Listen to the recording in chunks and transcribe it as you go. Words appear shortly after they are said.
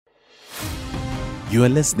You are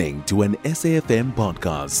listening to an SAFM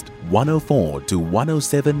podcast, 104 to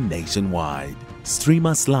 107 nationwide. Stream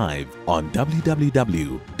us live on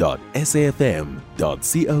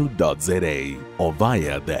www.safm.co.za or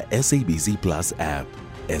via the SABC Plus app.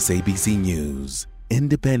 SABC News,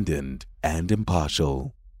 independent and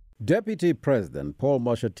impartial. Deputy President Paul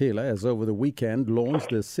Mashatile has over the weekend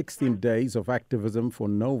launched the 16 Days of Activism for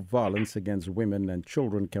No Violence Against Women and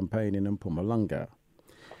Children campaign in Mpumalanga.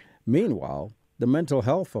 Meanwhile, the mental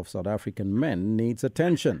health of South African men needs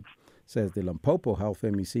attention, says the Limpopo Health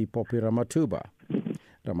MEC Phophi Ramathuba.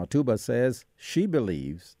 Ramathuba says she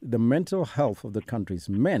believes the mental health of the country's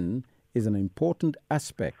men is an important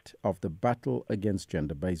aspect of the battle against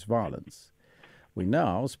gender-based violence. We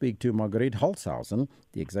now speak to Marguerite Holtzhausen,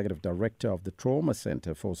 the Executive Director of the Trauma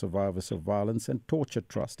Center for Survivors of Violence and Torture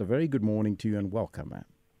Trust. A very good morning to you and welcome, ma'am.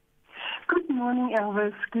 Good morning,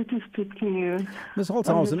 Elvis. Good to speak to you. Ms.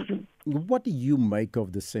 Holtzhausen, what do you make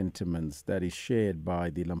of the sentiments that is shared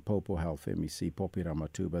by the Limpopo Health MEC, Phophi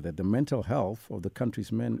Ramathuba, that the mental health of the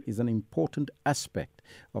country's men is an important aspect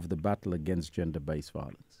of the battle against gender-based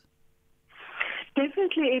violence?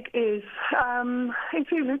 Definitely it is.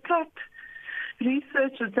 If you look at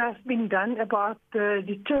research that has been done about the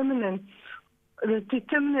determinant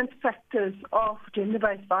factors of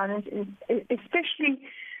gender-based violence, especially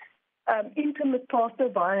intimate partner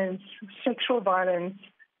violence, sexual violence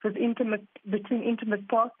between intimate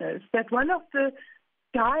partners, that one of the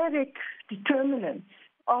direct determinants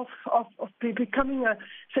of becoming a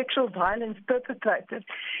sexual violence perpetrator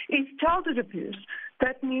is childhood abuse.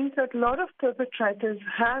 That means that a lot of perpetrators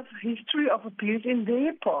have history of abuse in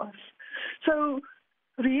their past. So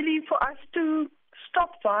really for us to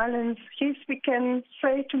stop violence, yes, we can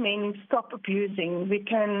say to men, stop abusing. We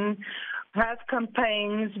can have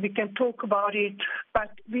campaigns, we can talk about it,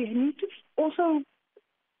 but we need to also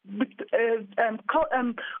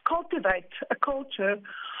cultivate a culture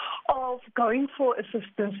of going for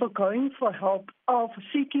assistance, for going for help, of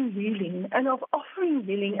seeking healing, and of offering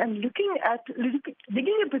healing, and digging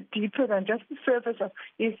a bit deeper than just the surface of,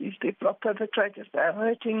 yes, these people are perpetrators, they're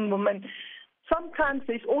hurting women. Sometimes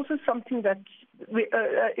there's also something that,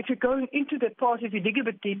 if you're going into the past, if you dig a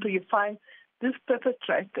bit deeper, you find this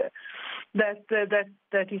perpetrator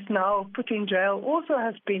that is now put in jail also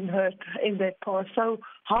has been hurt in that past. So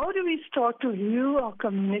how do we start to heal our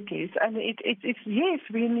communities? And it's yes,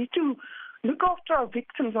 we need to look after our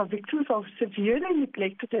victims. Our victims are severely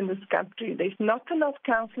neglected in this country. There's not enough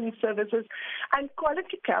counseling services and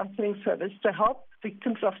quality counseling service to help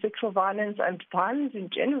victims of sexual violence and violence in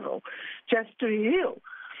general just to heal.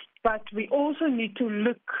 But we also need to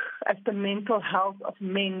look at the mental health of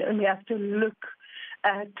men, and we have to look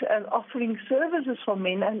at offering services for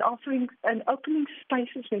men and offering and opening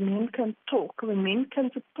spaces where men can talk, where men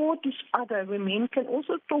can support each other, where men can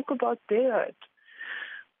also talk about their hurt.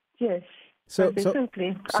 Yes,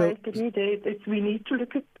 definitely. I agree that we need to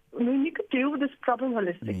look at. We need to deal with this problem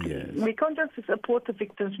holistically. Yes. We can't just support the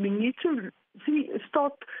victims. We need to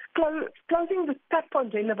start closing the tap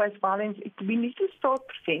on gender-based violence. We need to start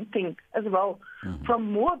preventing as well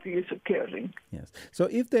from more abuse occurring. Yes. So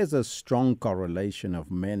if there's a strong correlation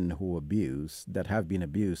of men who abuse, that have been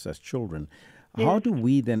abused as children, how do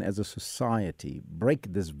we then as a society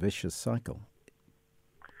break this vicious cycle?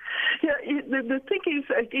 Yeah, the thing is,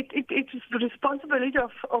 it's the responsibility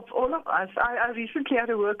of all of us. I recently had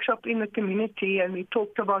a workshop in the community and we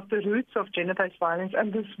talked about the roots of gender-based violence,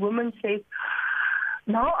 and this woman said,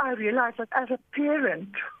 now I realize that as a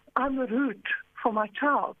parent, I'm a root for my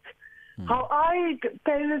child. How I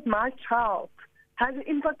parent my child has an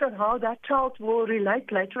impact on how that child will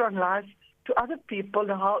relate later on life to other people,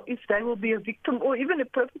 how if they will be a victim or even a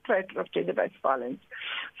perpetrator of gender-based violence.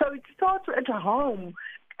 So it starts at home.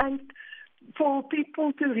 And for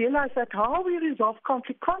people to realize that how we resolve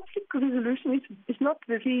conflict resolution is not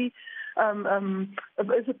very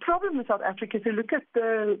is a problem in South Africa. If you look at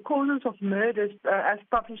the causes of murders as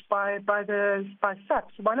published by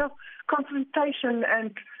SAPS, one of confrontation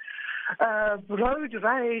and road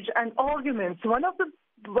rage and arguments, one of the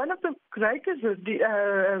greatest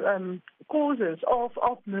causes of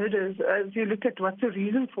murders, if you look at what's the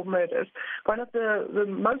reason for murders, one of the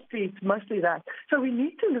mostly that. So we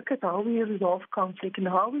need to look at how we resolve conflict and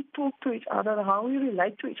how we talk to each other, how we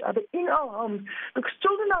relate to each other in our homes, because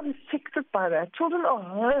children are affected by that. Children are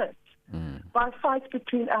hurt by fights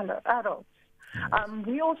between adults.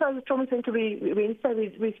 We also, as a trauma center, we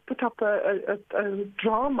put up a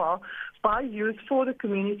drama by youth for the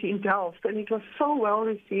community in Delft, and it was so well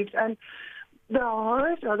received. And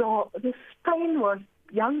the pain was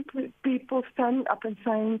young people standing up and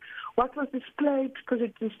saying what was displayed, because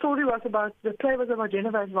the play was about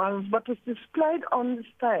gender-based violence, what was displayed on the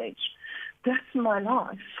stage. That's my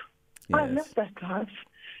life. Yes. I live that life.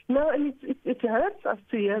 And it hurts us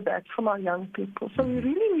to hear that from our young people. So we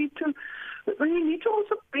really need to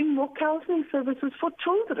also bring more counseling services for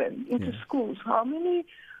children into schools. How many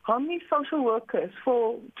social workers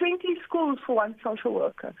for 20 schools for one social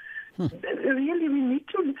worker? Really, we need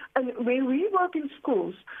to. And when we work in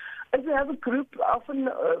schools, if we have a group, often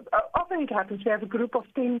it happens, we have a group of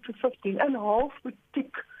 10 to 15, and half would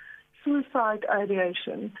tick suicide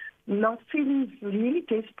ideation, not feeling really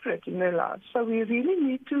desperate in their lives. So we really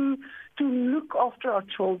need to look after our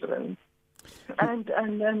children, and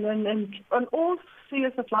on all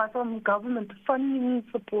spheres of life, from government funding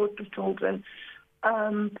support to children.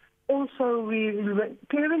 Also,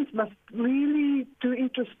 parents must really do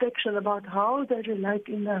introspection about how they relate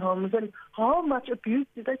in their homes and how much abuse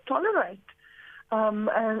do they tolerate,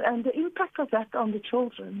 and the impact of that on the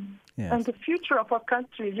children and the future of our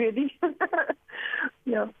country, really.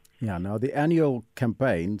 Yeah, now the annual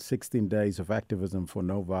campaign, 16 Days of Activism for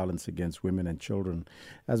No Violence Against Women and Children,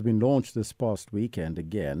 has been launched this past weekend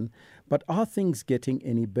again. But are things getting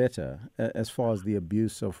any better as far as the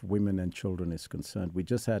abuse of women and children is concerned? We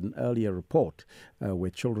just had an earlier report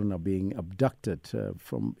where children are being abducted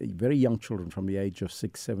from very young children from the age of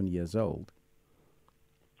 6-7 years old.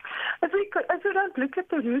 If we don't look at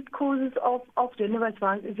the root causes of gender-based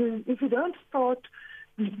violence, if we don't start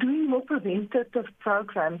doing more preventative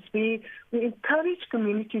programs, we encourage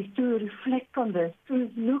communities to reflect on this,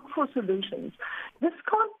 to look for solutions. This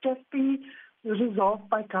can't just be resolved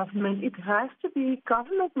by government. It has to be,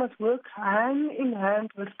 government must work hand in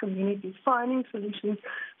hand with communities, finding solutions,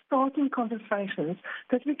 starting conversations,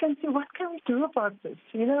 that we can see what can we do about this,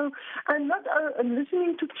 and not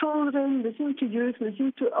listening to children, listening to youth,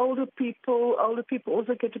 listening to older people. Older people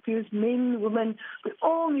also get abused, men, women. We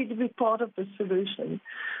all need to be part of the solution.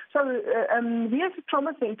 So we as a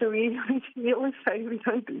trauma center, we always say we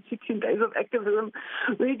don't do 16 days of activism.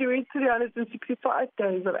 We do it 365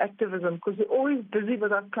 days of activism, because we're always busy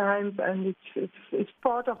with our clients, and it's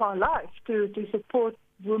part of our life to support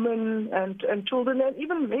women and children and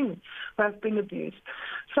even men who have been abused.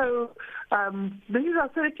 So this is our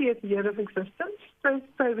 30th year of existence.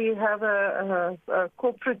 So we have a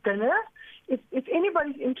corporate dinner. If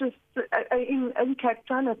anybody's interested in Cape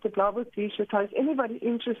Town at the Global T-shirt House, anybody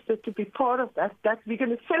interested to be part of that we're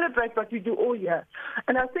going to celebrate what we do all year.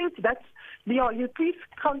 And I think that's you please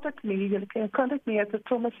contact me. You can contact me at the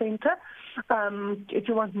Trauma Center if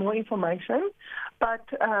you want more information. But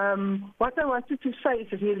what I wanted to say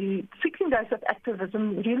is really 16 days of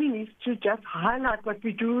activism really needs to just highlight what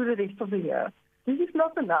we do the rest of the year. This is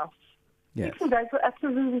not enough. Yes. 16 days of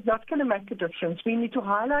activism is not going to make a difference. We need to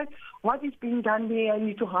highlight what is being done there, and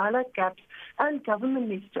need to highlight gaps, and government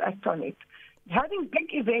needs to act on it. Having big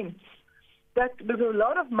events, that there's a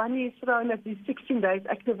lot of money thrown at these 16 days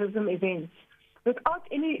activism events without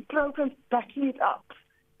any programs backing it up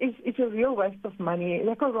is a real waste of money.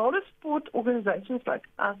 Like a roller sport organizations like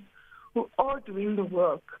us who are doing the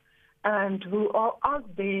work and who are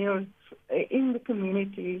out there in the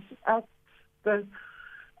communities at the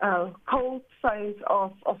cold phase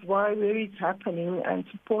of where it's happening, and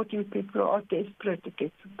supporting people who are desperate to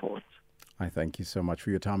get support. I thank you so much for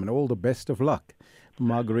your time and all the best of luck.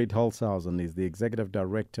 Marguerite Holtzhausen is the Executive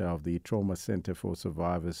Director of the Trauma Center for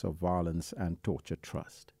Survivors of Violence and Torture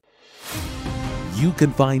Trust. You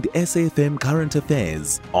can find SAFM Current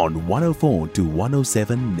Affairs on 104 to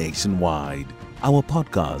 107 nationwide. Our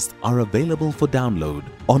podcasts are available for download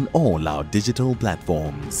on all our digital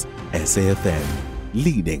platforms. SAFM,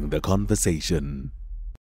 leading the conversation.